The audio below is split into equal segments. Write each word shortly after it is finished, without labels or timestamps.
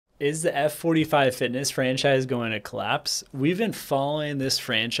Is the F45 Fitness franchise going to collapse? We've been following this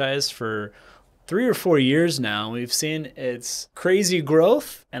franchise for 3 or 4 years now. We've seen its crazy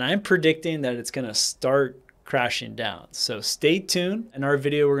growth, and I'm predicting that it's going to start crashing down. So stay tuned. In our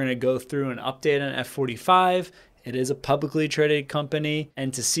video, we're going to go through an update on F45. It is a publicly traded company,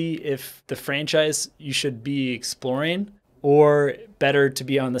 and to see if the franchise you should be exploring or better to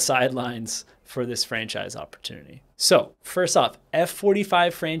be on the sidelines for this franchise opportunity. So first off,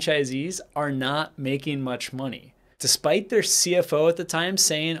 F45 franchisees are not making much money. Despite their CFO at the time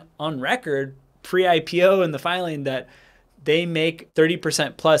saying on record, pre-IPO in the filing, that they make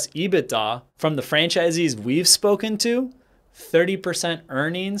 30% plus EBITDA, from the franchisees we've spoken to, 30%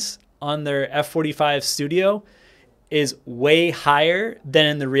 earnings on their F45 studio is way higher than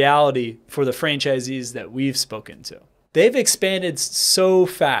in the reality for the franchisees that we've spoken to. They've expanded so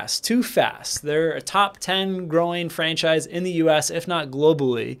fast, too fast. They're a top 10 growing franchise in the US, if not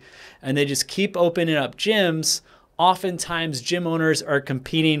globally, and they just keep opening up gyms. Oftentimes, gym owners are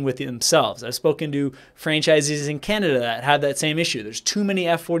competing with themselves. I've spoken to franchisees in Canada that have that same issue. There's too many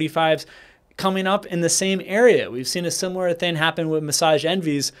F45s coming up in the same area. We've seen a similar thing happen with Massage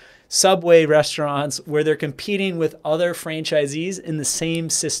Envy's Subway restaurants, where they're competing with other franchisees in the same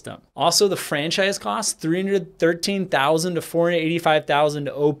system. Also, the franchise costs $313,000 to $485,000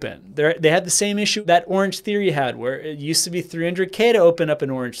 to open. They had the same issue that Orange Theory had, where it used to be $300K to open up an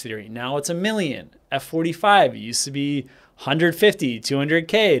Orange Theory. Now it's $1 million. F45, it used to be $150,000,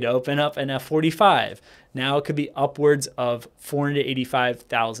 $200K to open up an F45. Now it could be upwards of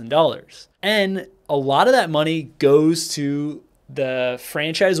 $485,000. And a lot of that money goes to the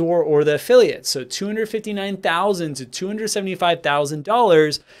franchisor or the affiliate. So $259,000 to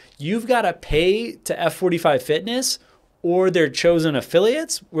 $275,000 you've got to pay to F45 Fitness or their chosen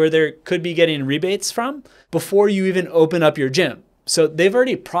affiliates, where they could be getting rebates from, before you even open up your gym. So they've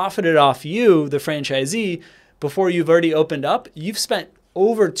already profited off you, the franchisee, before you've already opened up. You've spent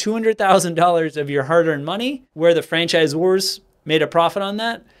over $200,000 of your hard-earned money, where the franchisors made a profit on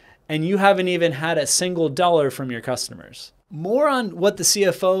that, and you haven't even had a single dollar from your customers. More on what the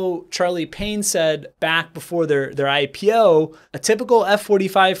CFO, Charlie Payne, said back before their IPO. A typical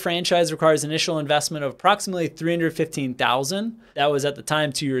F45 franchise requires initial investment of approximately $315,000. That was at the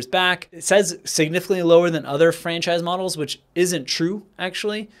time 2 years back. It says significantly lower than other franchise models, which isn't true,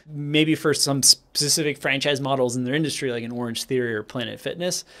 actually. Maybe for some specific franchise models in their industry, like an Orange Theory or Planet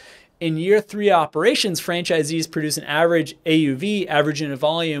Fitness. In year 3 operations, franchisees produce an average AUV, average unit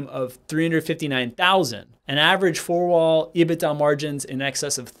volume, of $359,000, an average four-wall EBITDA margins in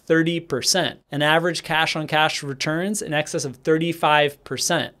excess of 30%, an average cash-on-cash returns in excess of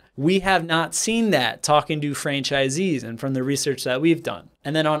 35%. We have not seen that talking to franchisees and from the research that we've done.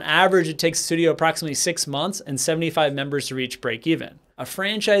 And then on average, it takes a studio approximately 6 months and 75 members to reach break even. A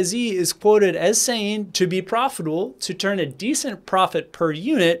franchisee is quoted as saying, to be profitable, to turn a decent profit per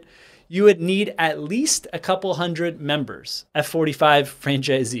unit, you would need at least a couple hundred members. F45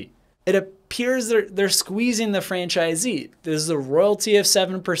 franchisee. It appears they're squeezing the franchisee. There's a royalty of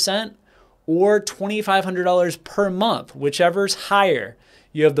 7% or $2,500 per month, whichever's higher.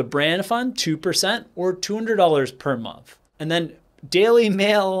 You have the brand fund, 2%, or $200 per month. And then Daily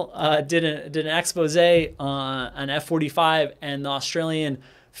Mail did an expose on F45 and the Australian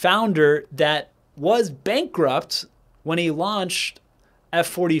founder that was bankrupt when he launched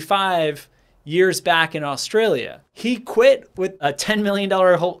F45 years back in Australia. He quit with a $10 million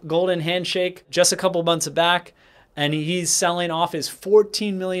golden handshake just a couple months back, and he's selling off his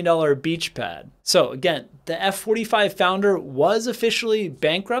 $14 million beach pad. So again, the F45 founder was officially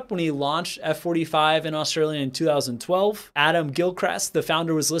bankrupt when he launched F45 in Australia in 2012. Adam Gilchrist, the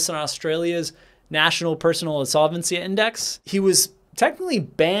founder, was listed on Australia's National Personal Insolvency Index. He was technically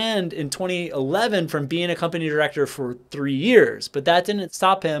banned in 2011 from being a company director for 3 years, but that didn't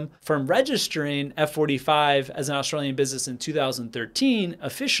stop him from registering F45 as an Australian business in 2013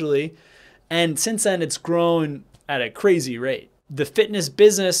 officially, and since then it's grown at a crazy rate. The fitness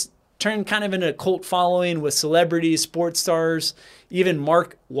business turned kind of into a cult following with celebrities, sports stars. Even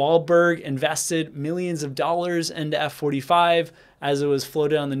Mark Wahlberg invested millions of dollars into F45 as it was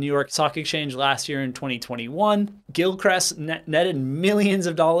floated on the New York Stock Exchange last year in 2021. Gilchrist netted millions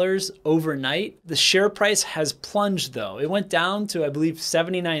of dollars overnight. The share price has plunged though. It went down to, I believe,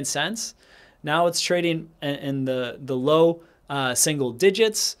 79 cents. Now it's trading in the low single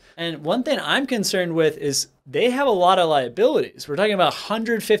digits. And one thing I'm concerned with is they have a lot of liabilities. We're talking about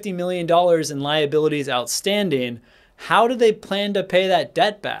 $150 million in liabilities outstanding. How do they plan to pay that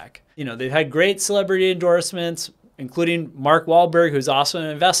debt back? You know, they've had great celebrity endorsements, including Mark Wahlberg, who's also an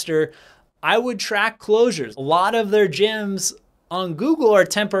investor. I would track closures. A lot of their gyms on Google are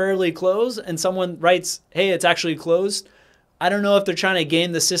temporarily closed and someone writes, hey, it's actually closed, I don't know if they're trying to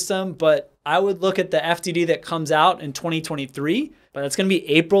game the system, but I would look at the FDD that comes out in 2023, but it's going to be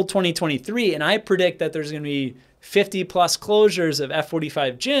April 2023. And I predict that there's going to be 50 plus closures of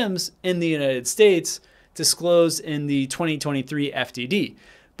F45 gyms in the United States disclosed in the 2023 FDD.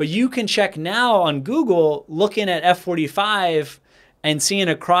 But you can check now on Google, looking at F45 and seeing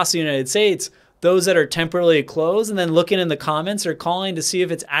across the United States, those that are temporarily closed, and then looking in the comments or calling to see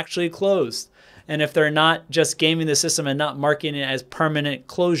if it's actually closed and if they're not just gaming the system and not marking it as permanent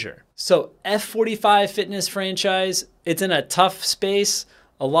closure. So F45 Fitness franchise, it's in a tough space.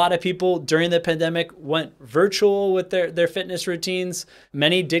 A lot of people during the pandemic went virtual with their fitness routines.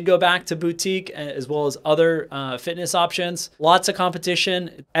 Many did go back to boutique as well as other fitness options. Lots of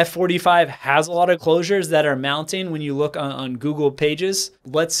competition. F45 has a lot of closures that are mounting when you look on Google pages.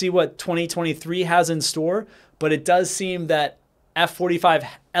 Let's see what 2023 has in store. But it does seem that F45,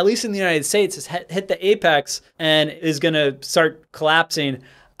 at least in the United States, has hit the apex and is going to start collapsing.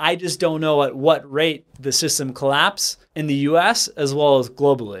 I just don't know at what rate the system collapse in the US as well as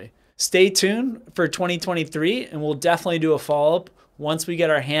globally. Stay tuned for 2023 and we'll definitely do a follow-up once we get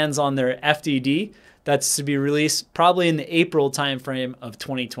our hands on their FDD. That's to be released probably in the April timeframe of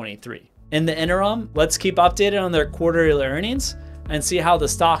 2023. In the interim, let's keep updated on their quarterly earnings and see how the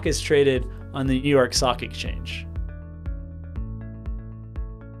stock is traded on the New York Stock Exchange.